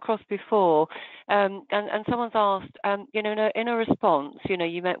probably come across before, and someone's asked, you know, in a response, you know,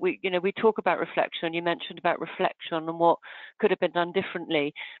 we talk about reflection. You mentioned about reflection and what could have been done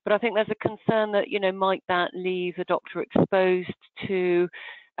differently, but I think there's a concern that, you know, might that leave the doctor exposed to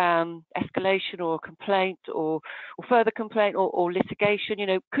escalation or complaint or further complaint or litigation? You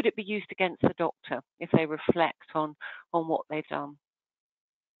know, could it be used against the doctor if they reflect on what they've done?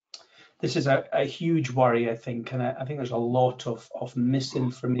 This is a huge worry, I think, and I think there's a lot of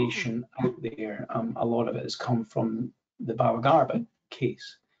misinformation out there. A lot of it has come from the Bawagarba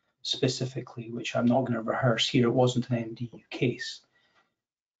case specifically, which I'm not going to rehearse here. It wasn't an MDU case.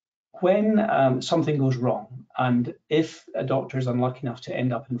 When something goes wrong, and if a doctor is unlucky enough to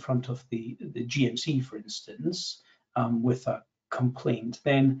end up in front of the GMC, for instance, with a complaint,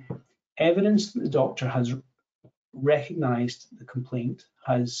 then evidence that the doctor has recognized the complaint,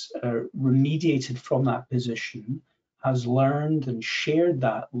 has remediated from that position, has learned and shared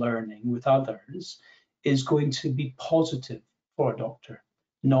that learning with others, is going to be positive for a doctor,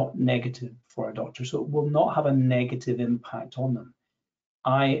 not negative for a doctor. So it will not have a negative impact on them.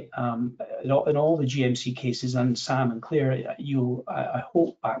 In all the GMC cases, and Sam and Claire, I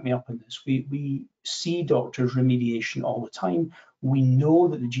hope back me up on this, we see doctors remediation all the time. We know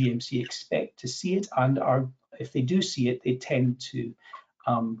that the GMC expect to see it, and if they do see it, they tend to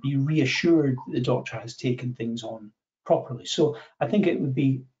be reassured that the doctor has taken things on properly. So I think it would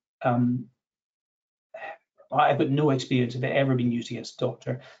be I've got no experience of it ever being used against a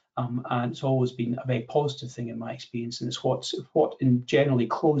doctor, and it's always been a very positive thing in my experience, and it's what generally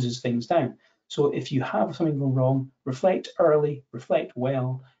closes things down. So if you have something go wrong, reflect early, reflect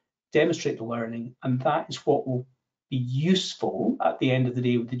well, demonstrate the learning, and that is what will be useful at the end of the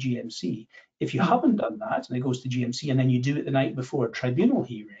day with the GMC. If you haven't done that and it goes to GMC and then you do it the night before a tribunal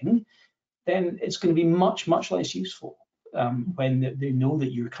hearing, then it's going to be much, much less useful when they know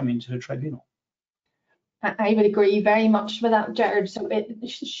that you're coming to a tribunal. I would agree very much with that, Jerard. So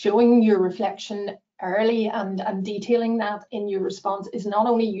showing your reflection early and detailing that in your response is not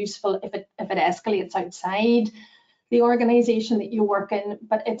only useful if it escalates outside the organisation that you work in,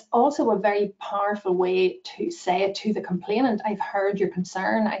 but it's also a very powerful way to say it to the complainant. I've heard your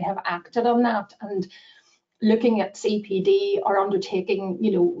concern, I have acted on that, and looking at CPD or undertaking,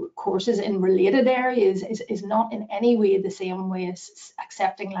 courses in related areas is not in any way the same way as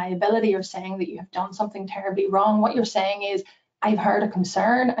accepting liability or saying that you have done something terribly wrong. What you're saying is, I've heard a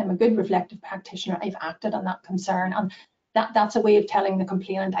concern, I'm a good reflective practitioner, I've acted on that concern, and that's a way of telling the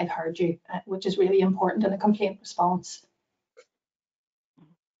complainant, I've heard you, which is really important in a complaint response.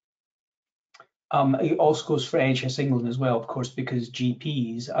 It also goes for NHS England as well, of course, because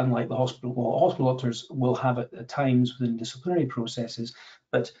GPs, unlike the hospital, hospital doctors will have at times within disciplinary processes,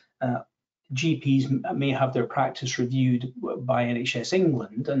 but GPs may have their practice reviewed by NHS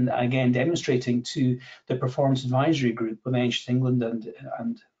England, and again demonstrating to the performance advisory group of NHS England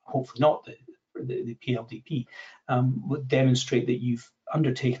and hopefully not the PLDP, would demonstrate that you've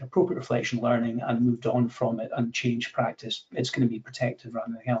undertaken appropriate reflection learning and moved on from it and changed practice. It's going to be protective rather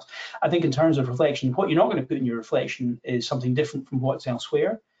than anything else. I think in terms of reflection, what you're not going to put in your reflection is something different from what's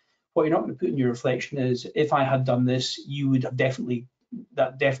elsewhere. What you're not going to put in your reflection is, if I had done this, you would have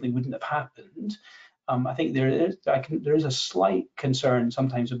that definitely wouldn't have happened. I think there is a slight concern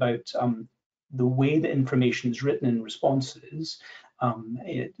sometimes about the way that information is written in responses.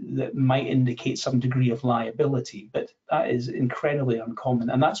 That might indicate some degree of liability, but that is incredibly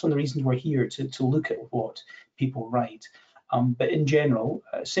uncommon, and that's one of the reasons we're here to look at what people write. But in general,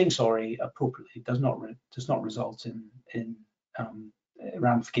 saying sorry appropriately does not result in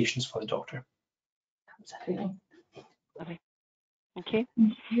ramifications for the doctor. Absolutely. Okay.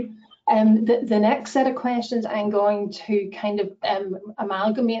 Thank you. The next set of questions I'm going to kind of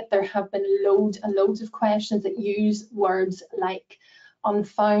amalgamate. There have been loads and loads of questions that use words like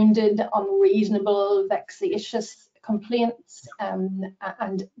unfounded, unreasonable, vexatious complaints, and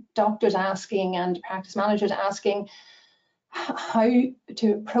doctors asking and practice managers asking how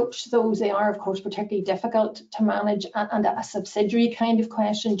to approach those. They are, of course, particularly difficult to manage, and a subsidiary kind of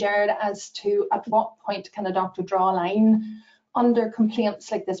question, Jerard, as to at what point can a doctor draw a line under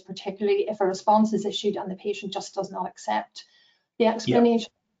complaints like this, particularly if a response is issued and the patient just does not accept the explanation.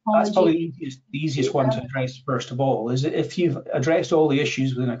 That's probably the easiest one to address first of all, is if you've addressed all the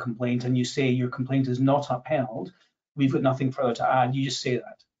issues within a complaint and you say your complaint is not upheld, we've got nothing further to add, you just say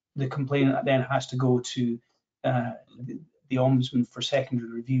that. The complainant then has to go to the Ombudsman for secondary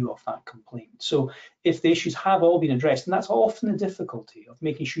review of that complaint. So if the issues have all been addressed, and that's often the difficulty of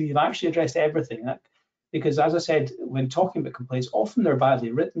making sure you've actually addressed everything, because as I said, when talking about complaints, often they're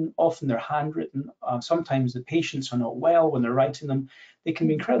badly written, often they're handwritten, sometimes the patients are not well when they're writing them. They can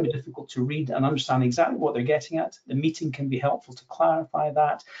be incredibly difficult to read and understand exactly what they're getting at. The meeting can be helpful to clarify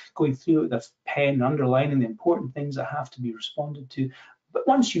that, going through it with a pen, underlining the important things that have to be responded to. But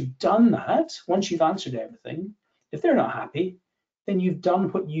once you've done that, once you've answered everything, if they're not happy, then you've done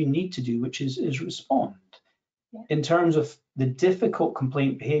what you need to do, which is respond. Yeah. In terms of the difficult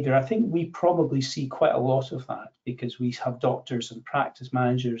complaint behaviour, I think we probably see quite a lot of that because we have doctors and practice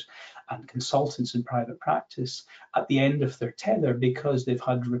managers and consultants in private practice at the end of their tether because they've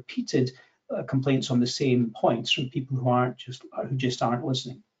had repeated complaints on the same points from people who just aren't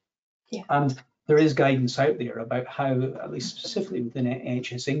listening. Yeah. And there is guidance out there about how, at least specifically within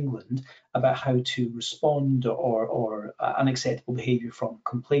NHS England, about how to respond or unacceptable behaviour from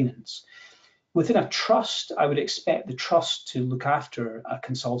complainants. Within a trust, I would expect the trust to look after a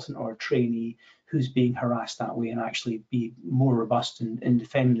consultant or a trainee who's being harassed that way and actually be more robust in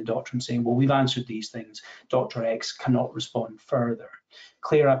defending the doctor and saying, well, we've answered these things, Dr. X cannot respond further.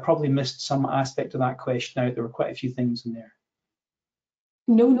 Claire, I probably missed some aspect of that question out. There were quite a few things in there.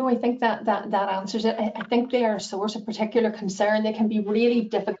 No, I think that answers it. I think they are a source of particular concern. They can be really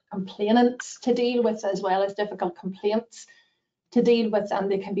difficult complainants to deal with as well as difficult complaints to deal with,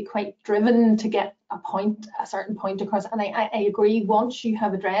 and they can be quite driven to get a certain point across. And I agree, once you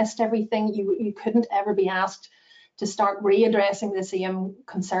have addressed everything, you couldn't ever be asked to start readdressing the same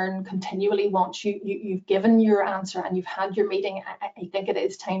concern continually once you've given your answer and you've had your meeting. I think it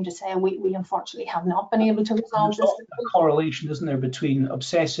is time to say we unfortunately have not been able to resolve this. A correlation, isn't there, between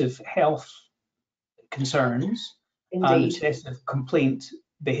obsessive health concerns Indeed. and obsessive complaint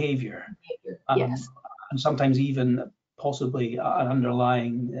behaviour. Yes. And sometimes even possibly an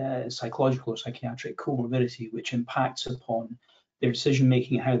underlying psychological or psychiatric comorbidity which impacts upon their decision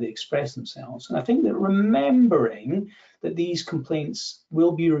making and how they express themselves. And I think that remembering that these complaints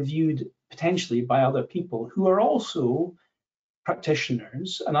will be reviewed potentially by other people who are also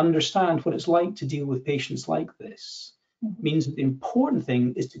practitioners and understand what it's like to deal with patients like this means that the important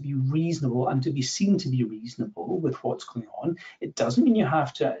thing is to be reasonable and to be seen to be reasonable with what's going on. It doesn't mean you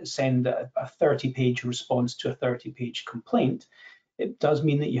have to send a 30-page response to a 30-page complaint. It does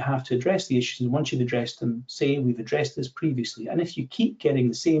mean that you have to address the issues, and once you've addressed them, say we've addressed this previously. And if you keep getting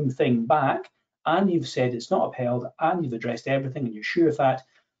the same thing back and you've said it's not upheld and you've addressed everything and you're sure of that,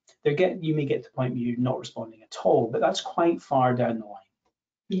 you may get to the point where you're not responding at all, but that's quite far down the line.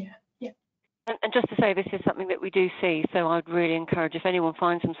 Yeah. And just to say, this is something that we do see. So I'd really encourage, if anyone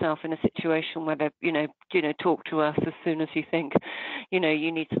finds himself in a situation where they, talk to us as soon as you think, you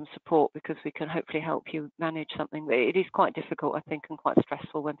need some support, because we can hopefully help you manage something. It is quite difficult, I think, and quite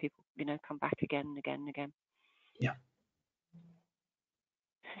stressful when people, come back again and again and again. Yeah.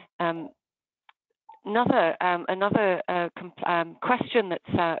 Another question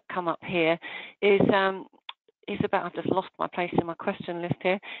that's come up here is about, I've just lost my place in my question list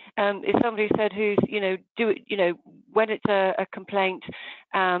here. Is somebody said who's, when it's a complaint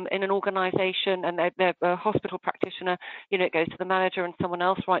in an organisation and they're a hospital practitioner, it goes to the manager and someone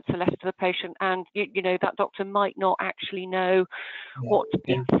else writes a letter to the patient, and that doctor might not actually know what's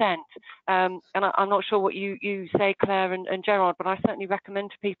been sent. And I'm not sure what you say, Claire and Gerard, but I certainly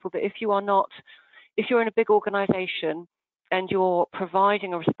recommend to people that if you're in a big organisation and you're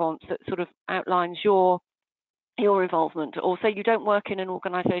providing a response that sort of outlines your involvement, or say you don't work in an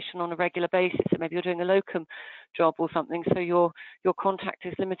organisation on a regular basis, so maybe you're doing a locum job or something, so your contact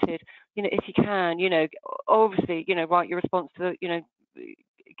is limited. If you can, obviously, write your response to,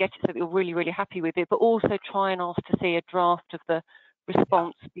 get it so that you're really, really happy with it, but also try and ask to see a draft of the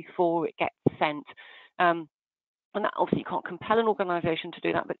response before it gets sent. And that obviously you can't compel an organisation to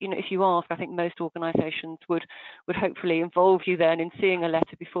do that, but if you ask, I think most organisations would hopefully involve you then in seeing a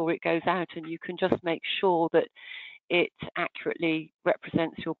letter before it goes out, and you can just make sure that it accurately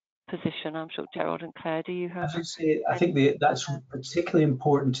represents your position. I'm sure Gerard and Claire, do you have? As I say, I think that's particularly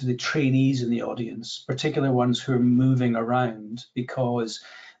important to the trainees in the audience, particularly ones who are moving around, because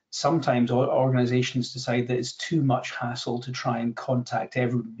sometimes organisations decide that it's too much hassle to try and contact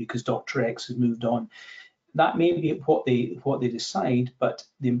everyone because Dr. X has moved on. That may be what they decide, but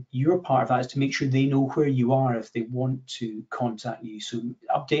your part of that is to make sure they know where you are if they want to contact you. So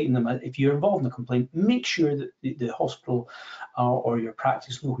updating them, if you're involved in a complaint, make sure that the hospital or your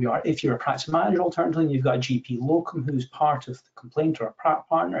practice know who you are. If you're a practice manager, alternatively, and you've got a GP locum who's part of the complaint, or a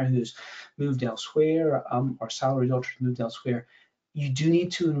partner who's moved elsewhere, or salary doctor who's moved elsewhere, you do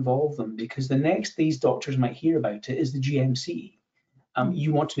need to involve them, because the next these doctors might hear about it is the GMC.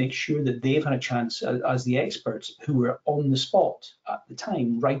 You want to make sure that they've had a chance, as the experts who were on the spot at the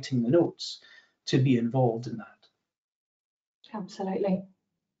time writing the notes, to be involved in that. Absolutely.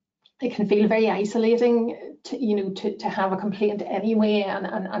 It can feel very isolating to have a complaint anyway,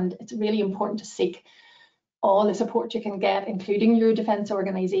 and it's really important to seek all the support you can get, including your defence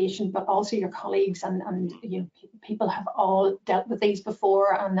organisation, but also your colleagues, and people have all dealt with these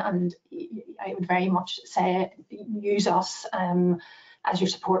before, and I would very much say use us as your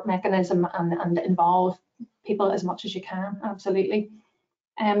support mechanism, and involve people as much as you can. Absolutely.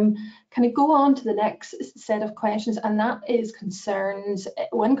 Can I go on to the next set of questions, and that is concerns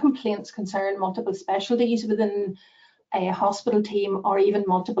when complaints concern multiple specialties within a hospital team, or even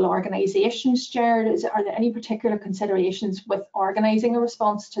multiple organisations. Gerard, are there any particular considerations with organising a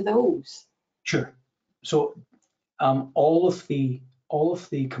response to those? Sure. So all of the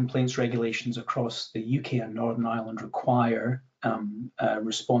complaints regulations across the UK and Northern Ireland require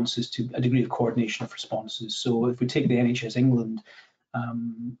responses to a degree of coordination of responses. So if we take the NHS England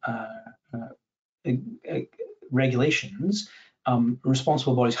regulations,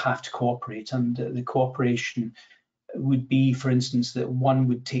 responsible bodies have to cooperate, and the cooperation would be, for instance, that one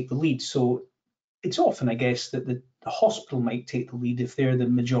would take the lead. So it's often, I guess, that the hospital might take the lead if they're the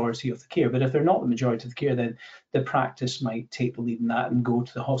majority of the care, but if they're not the majority of the care, then the practice might take the lead in that and go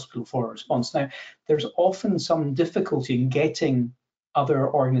to the hospital for a response. Now, there's often some difficulty in getting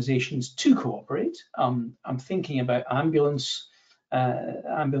other organisations to cooperate. I'm thinking about ambulance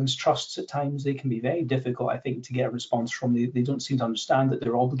ambulance trusts at times, they can be very difficult, I think, to get a response from. They don't seem to understand that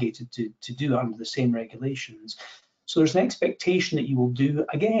they're obligated to do under the same regulations. So there's an expectation that you will do.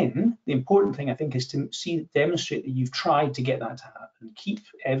 Again, the important thing, I think, is to demonstrate that you've tried to get that to happen. Keep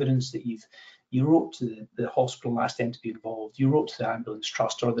evidence that you wrote to the hospital and asked them to be involved. You wrote to the ambulance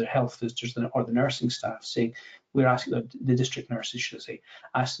trust or the health visitors or the nursing staff saying, we're asking the district nurses, should I say,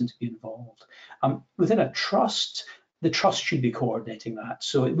 ask them to be involved. Within a trust, the trust should be coordinating that.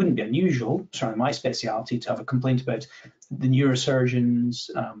 So it wouldn't be unusual, certainly my speciality, to have a complaint about the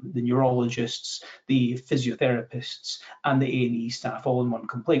neurosurgeons, the neurologists, the physiotherapists, and the A&E staff all in one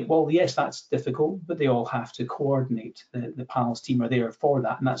complaint. Well, yes, that's difficult, but they all have to coordinate. The PALS team are there for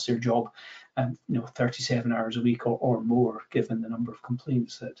that, and that's their job, 37 hours a week or more, given the number of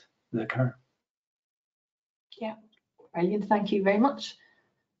complaints that occur. Yeah, brilliant. Thank you very much.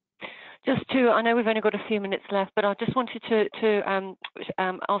 I know we've only got a few minutes left, but I just wanted to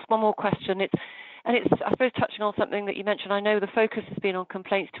ask one more question. It's I suppose touching on something that you mentioned. I know the focus has been on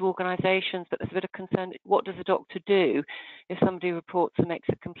complaints to organisations, but there's a bit of concern. What does a doctor do if somebody reports and makes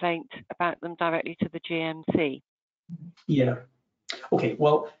a complaint about them directly to the GMC? Yeah. Okay.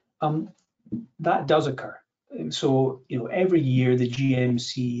 Well, that does occur. So, every year the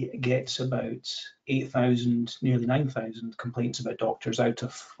GMC gets about 8,000, nearly 9,000 complaints about doctors out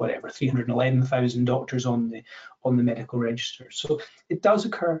of whatever 311,000 doctors on the medical register. So it does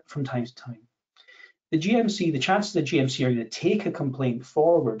occur from time to time. The chances the GMC are going to take a complaint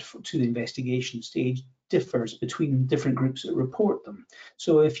forward to the investigation stage differs between different groups that report them.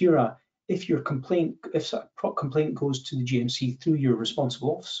 So if a complaint goes to the GMC through your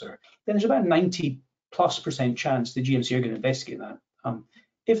responsible officer, then there's about 90+% chance the GMC are going to investigate that.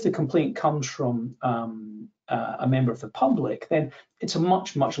 If the complaint comes from a member of the public, then it's a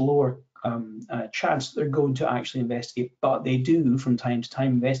much lower chance that they're going to actually investigate, but they do from time to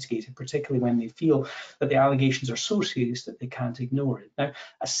time investigate it, particularly when they feel that the allegations are so serious that they can't ignore it. Now,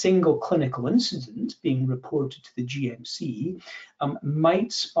 a single clinical incident being reported to the GMC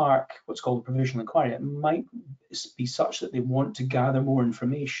might spark what's called a provisional inquiry. It might be such that they want to gather more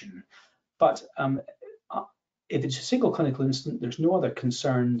information, but if it's a single clinical incident, there's no other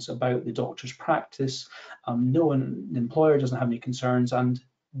concerns about the doctor's practice. The employer doesn't have any concerns, and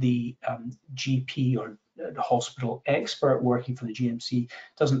the GP or the hospital expert working for the GMC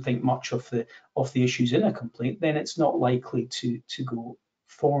doesn't think much of the issues in a complaint, then it's not likely to go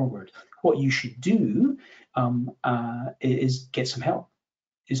forward. What you should do is get some help.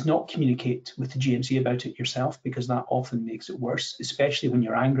 Is not communicate with the GMC about it yourself, because that often makes it worse, especially when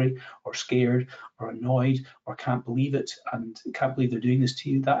you're angry or scared or annoyed or can't believe it and can't believe they're doing this to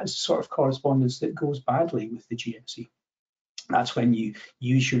you. That is the sort of correspondence that goes badly with the GMC. That's when you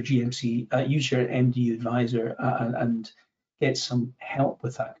use your MDU advisor and get some help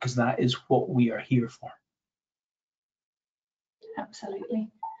with that, because that is what we are here for. Absolutely.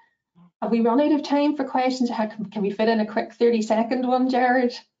 Have we run out of time for questions? Can we fit in a quick 30-second one,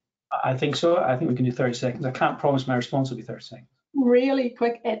 Jerard? I think so. I think we can do 30 seconds. I can't promise my response will be 30 seconds. Really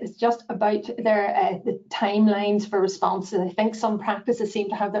quick. It's just about the timelines for responses. I think some practices seem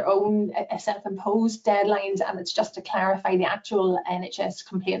to have their own self-imposed deadlines, and it's just to clarify the actual NHS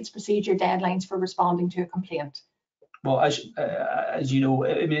complaints procedure deadlines for responding to a complaint. Well, as you know,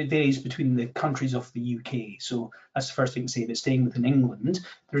 I mean, it varies between the countries of the UK. So that's the first thing to say. But staying within England,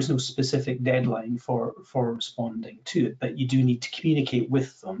 there is no specific deadline for responding to it. But you do need to communicate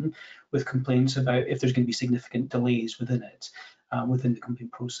with them with complaints about if there's going to be significant delays within it, within the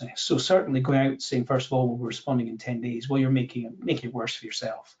complaint process. So certainly going out saying, first of all, we're responding in 10 days. Well, you're making it worse for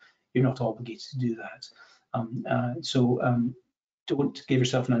yourself. You're not obligated to do that. Don't give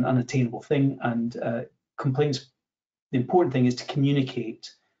yourself an unattainable thing. And complaints. The important thing is to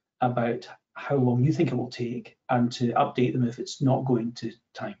communicate about how long you think it will take and to update them if it's not going to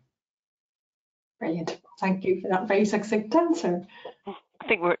time. Brilliant. Thank you for that very succinct answer. I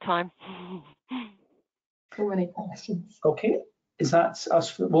think we're at time. So many questions. Okay, is that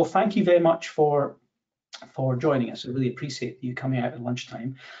us? Well, thank you very much for joining us. I really appreciate you coming out at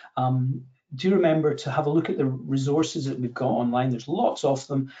lunchtime. Do remember to have a look at the resources that we've got online. There's lots of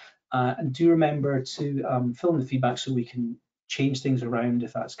them. And do remember to fill in the feedback so we can change things around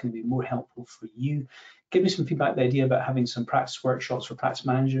if that's going to be more helpful for you. Give me some feedback, the idea about having some practice workshops for practice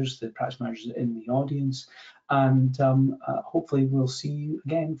managers, the practice managers in the audience, and hopefully we'll see you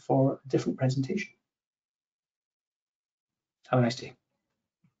again for a different presentation. Have a nice day.